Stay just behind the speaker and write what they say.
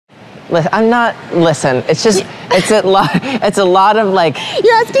I'm not, listen, it's just, it's a lot of like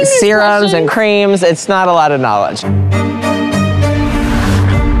serums and creams. It's not a lot of knowledge.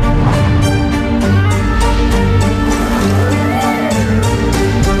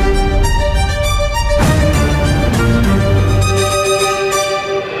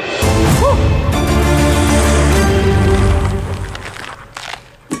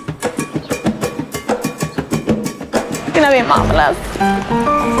 It's gonna be marvelous.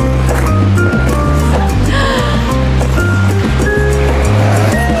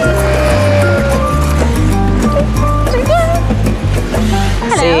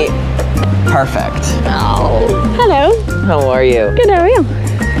 See, perfect. Oh, hello. How are you? Good, how are you?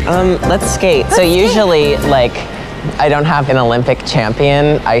 Let's skate. So usually, like, I don't have an Olympic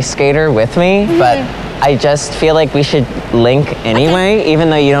champion ice skater with me, but I just feel like we should link anyway, even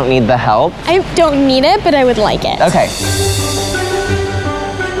though you don't need the help. I don't need it, but I would like it. Okay.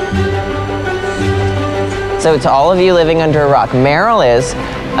 So to all of you living under a rock, Meryl is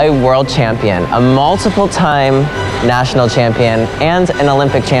a world champion, a multiple-time national champion, and an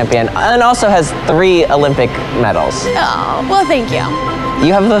Olympic champion, and also has 3 Olympic medals. Oh, well, thank you.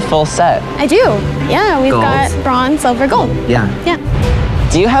 You have the full set. I do. Yeah, we've got bronze, silver, gold. Yeah. Yeah.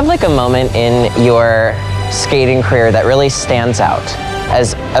 Do you have like a moment in your skating career that really stands out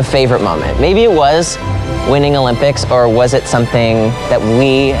as a favorite moment? Maybe it was winning Olympics, or was it something that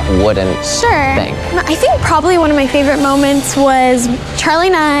we wouldn't think? I think probably one of my favorite moments was Charlie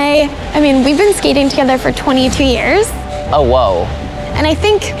and I mean, we've been skating together for 22 years. Oh, whoa. And I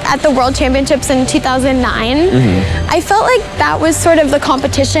think at the World Championships in 2009, I felt like that was sort of the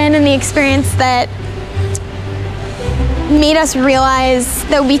competition and the experience that made us realize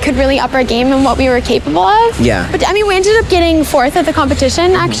that we could really up our game and what we were capable of. Yeah. But I mean, we ended up getting 4th at the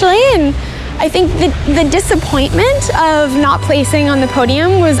competition, actually, and I think the disappointment of not placing on the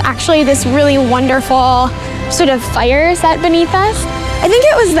podium was actually this really wonderful sort of fire set beneath us. I think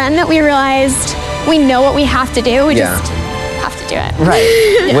it was then that we realized we know what we have to do, we just have to do it.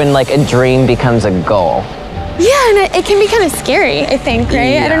 Right, when like a dream becomes a goal. Yeah, and it can be kind of scary, I think,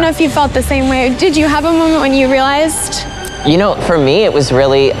 right? Yeah. I don't know if you felt the same way. Did you have a moment when you realized? You know, for me, it was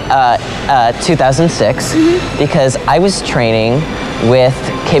really 2006 because I was training with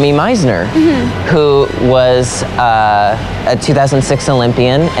Kimmy Meisner, who was a 2006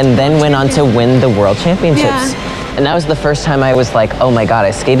 Olympian and then went on to win the World Championships. And that was the first time I was like, oh my God,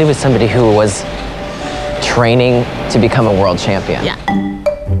 I skated with somebody who was training to become a world champion. Yeah.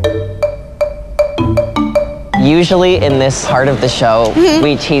 Usually in this part of the show,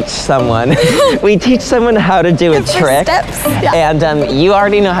 we teach someone how to do a trick. Steps. Yeah. And you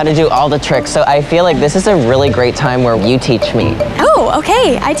already know how to do all the tricks, so I feel like this is a really great time where you teach me. Oh,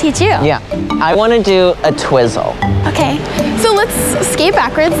 okay, I teach you. Yeah, I want to do a twizzle. Okay, so let's skate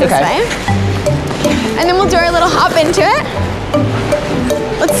backwards this way. And then we'll do our little hop into it.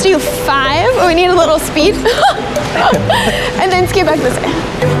 Let's do 5. Oh, we need a little speed. And then skate back this way.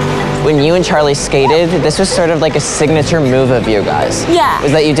 When you and Charlie skated, this was sort of like a signature move of you guys. Yeah.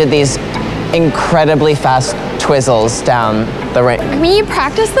 Was that you did these incredibly fast twizzles down the rink. We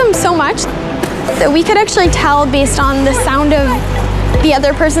practiced them so much that we could actually tell based on the sound of the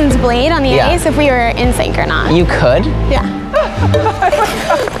other person's blade on the ice if we were in sync or not. You could? Yeah.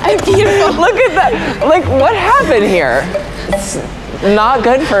 I'm beautiful. Look at that. Like, what happened here? It's not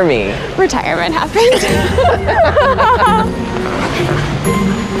good for me. Retirement happened.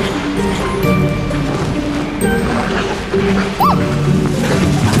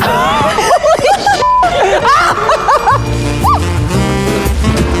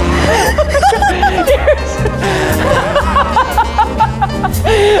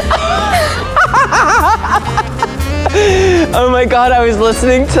 Oh my God, I was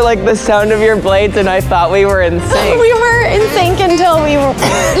listening to like the sound of your blades and I thought we were in sync. We were in sync until we were...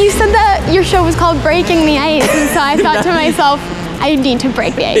 You said that your show was called Breaking the Ice, and so I thought to myself, I need to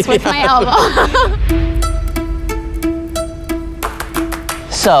break the ice with my elbow.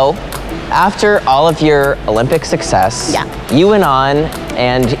 So, after all of your Olympic success, you went on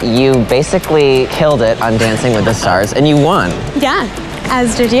and you basically killed it on Dancing with the Stars, and you won. Yeah,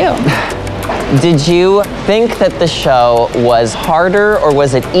 as did you. Did you think that the show was harder, or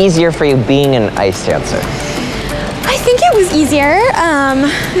was it easier for you being an ice dancer? I think it was easier.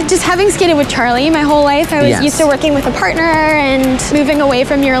 Just having skated with Charlie my whole life, I was used to working with a partner and moving away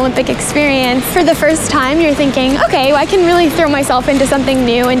from your Olympic experience. For the first time, you're thinking, okay, well, I can really throw myself into something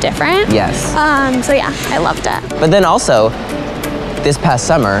new and different. Yes. So yeah, I loved it. But then also, this past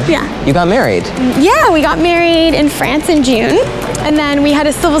summer, you got married. Yeah, we got married in France in June, and then we had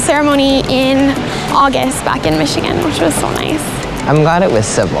a civil ceremony in August back in Michigan, which was so nice. I'm glad it was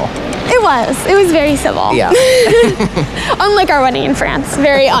civil. It was very civil. Yeah. Unlike our wedding in France,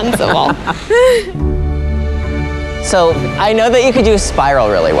 very uncivil. So I know that you could do a spiral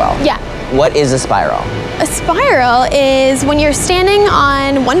really well. Yeah. What is a spiral? A spiral is when you're standing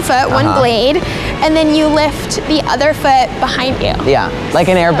on one foot, one blade, and then you lift the other foot behind you. Yeah, like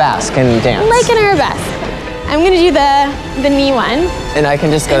an arabesque in dance. Like an arabesque. I'm gonna do the knee one. And I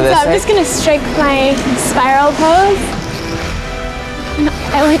can just go this way? So I'm just gonna strike my spiral pose.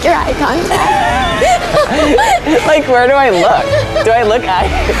 I like your eye contact. Like, where do I look? Do I look at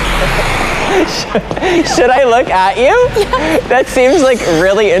you? Should I look at you? Yeah. That seems like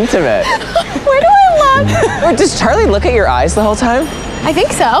really intimate. Where do I look? Or does Charlie look at your eyes the whole time? I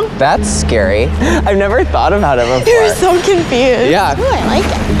think so. That's scary. I've never thought about it before. You're so confused. Yeah. Oh, I like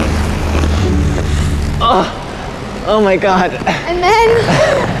it. Oh my God. And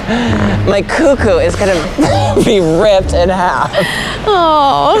then my cuckoo is gonna be ripped in half.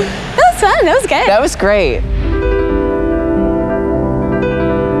 oh, that was fun. That was good. That was great.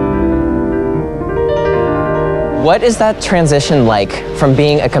 What is that transition like from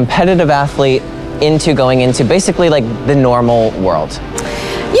being a competitive athlete into going into basically like the normal world?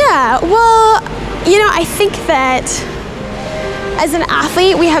 Yeah, well, you know, I think that as an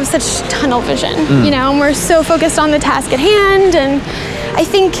athlete, we have such tunnel vision, you know, and we're so focused on the task at hand. And I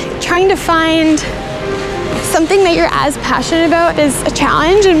think trying to find something that you're as passionate about is a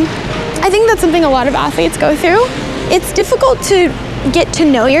challenge. And I think that's something a lot of athletes go through. It's difficult to get to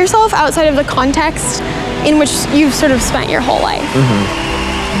know yourself outside of the context in which you've sort of spent your whole life.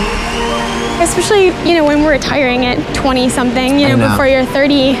 Especially, you know, when we're retiring at 20 something, you know, before you're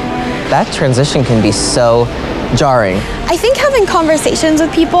 30. That transition can be so jarring. I think having conversations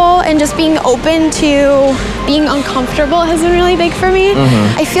with people and just being open to being uncomfortable has been really big for me.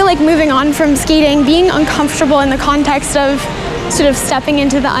 I feel like moving on from skating, being uncomfortable in the context of sort of stepping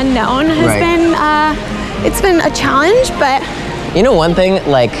into the unknown has been, it's been a challenge, but. You know one thing,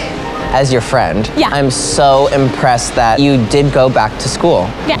 like, as your friend, I'm so impressed that you did go back to school.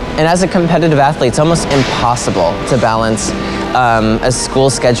 Yeah. And as a competitive athlete, it's almost impossible to balance a school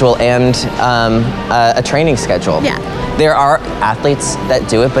schedule and a training schedule. Yeah. There are athletes that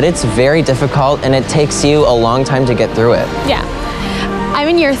do it, but it's very difficult and it takes you a long time to get through it. Yeah. I'm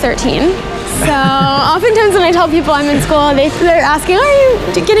in year 13. So oftentimes when I tell people I'm in school, they're asking, are you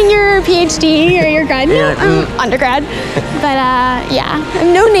getting your PhD or your grad? No, I'm undergrad. But yeah,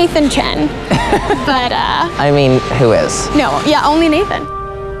 I'm no Nathan Chen. But I mean, who is? No, yeah, only Nathan.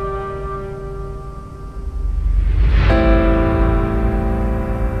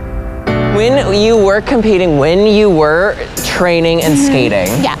 When you were competing, when you were training and skating,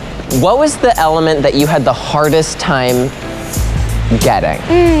 what was the element that you had the hardest time getting?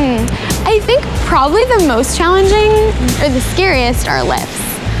 I think probably the most challenging or the scariest are lifts.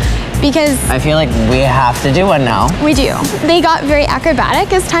 Because I feel like we have to do one now. We do. They got very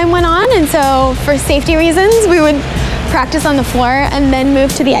acrobatic as time went on, and so for safety reasons, we would practice on the floor and then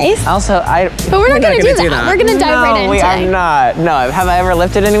move to the ice. Also, but we're not gonna do that. We're gonna dive right in. No, we are not. No, have I ever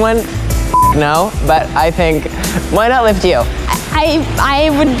lifted anyone? No, but I think, why not lift you? I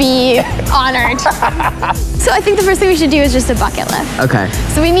would be honored. So I think the first thing we should do is just a bucket lift. Okay.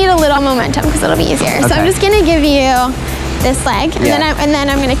 So we need a little momentum because it'll be easier. Okay. So I'm just gonna give you this leg, and then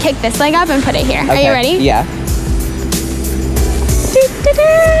I'm gonna kick this leg up and put it here. Okay. Are you ready? Yeah.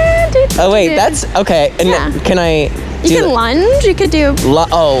 Oh wait, that's okay. And can I? You can lunge. You could do.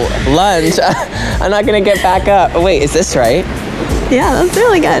 Lunge. I'm not gonna get back up. Oh, wait, is this right? Yeah, that's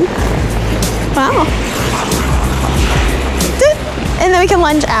really good. Wow. And then we can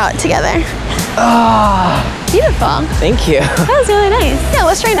lunge out together. Beautiful. Thank you. That was really nice. Yeah,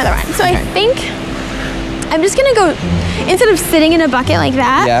 let's try another one. So I think I'm just gonna go, instead of sitting in a bucket like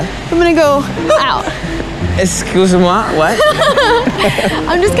that, I'm gonna go out. Excuse-moi, what?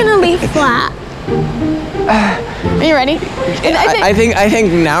 I'm just gonna lay flat. Are you ready? I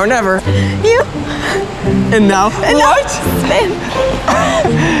think now or never. You? And now? And what? Spin.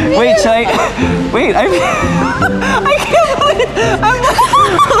 Wait, wait, I can't believe I'm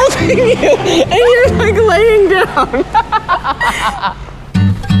holding you and you're like laying down.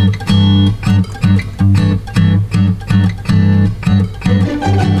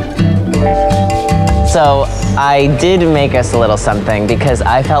 So I did make us a little something because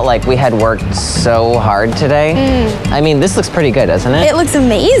I felt like we had worked so hard today. I mean, this looks pretty good, doesn't it? It looks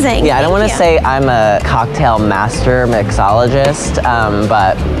amazing. Yeah, I don't want to say I'm a cocktail master mixologist,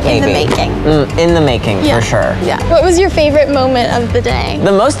 but maybe. In the making. In the making, for sure. Yeah. What was your favorite moment of the day?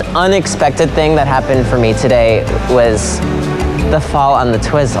 The most unexpected thing that happened for me today was the fall on the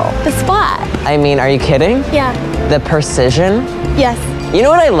twizzle. The splat. I mean, are you kidding? Yeah. The precision. Yes. You know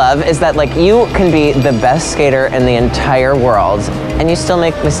what I love is that like you can be the best skater in the entire world and you still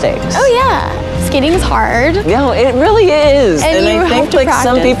make mistakes. Oh yeah, skating is hard. No, it really is. And you I think have to like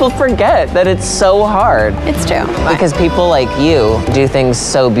some practice. people forget that it's so hard. It's true. Because people like you do things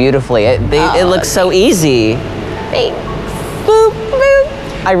so beautifully. It looks so easy. Thanks. Boop,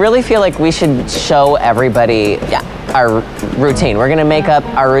 boop. I really feel like we should show everybody our routine. We're gonna make up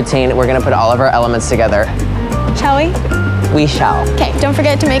our routine. We're gonna put all of our elements together. Shall we? We shall. Okay, don't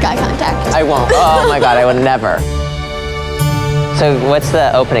forget to make eye contact. I won't. Oh my God, I would never. So what's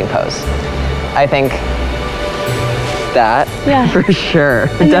the opening pose? I think that. Yeah. For sure,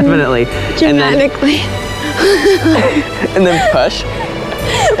 definitely. Dramatically. And then push.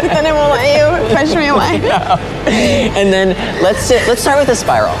 But then I won't let you push me away. No. And then let's start with a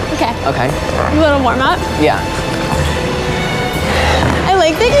spiral. Okay. Okay. A little warm up. Yeah. I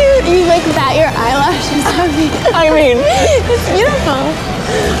like that you like bat your eyelashes at me. I mean, it's beautiful.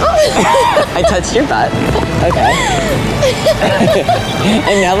 I touched your butt. Okay.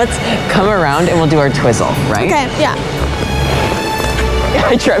 And now let's come around and we'll do our twizzle, right? Okay, yeah.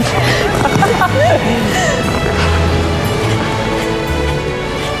 I tripped.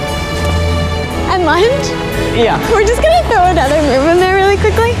 And lunge. Yeah. We're just gonna throw another move in there really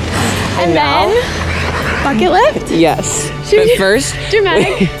quickly. And then bucket lift. Yes. Should But we- first,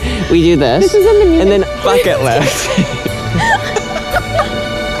 Dramatic. we do this. This is on the music. And then bucket lift.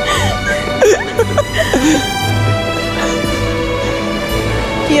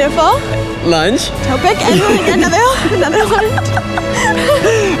 Beautiful. Lunge. Toe pick and another lunge.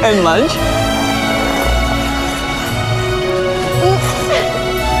 And lunge.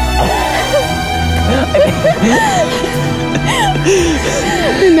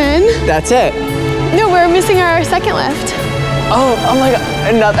 And then That's it. no, we're missing our second lift. Oh my God,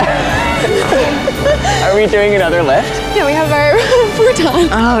 another. Are we doing another lift? Yeah, we have our futon.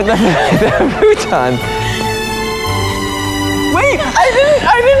 Oh, the futon. Wait,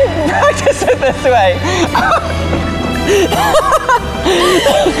 I didn't practice it this way.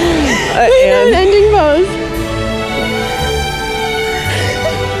 An ending pose.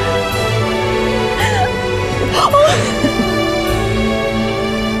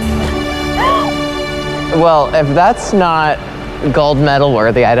 Well, if that's not gold medal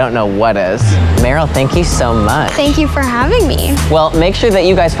worthy, I don't know what is. Meryl, thank you so much. Thank you for having me. Well, make sure that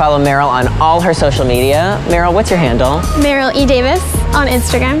you guys follow Meryl on all her social media. Meryl, what's your handle? Meryl E. Davis on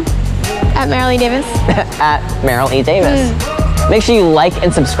Instagram. At Meryl E. Davis. At Meryl E. Davis. Make sure you like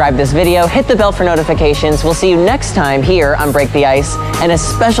and subscribe this video. Hit the bell for notifications. We'll see you next time here on Break the Ice. And a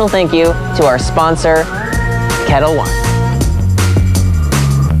special thank you to our sponsor, Ketel One.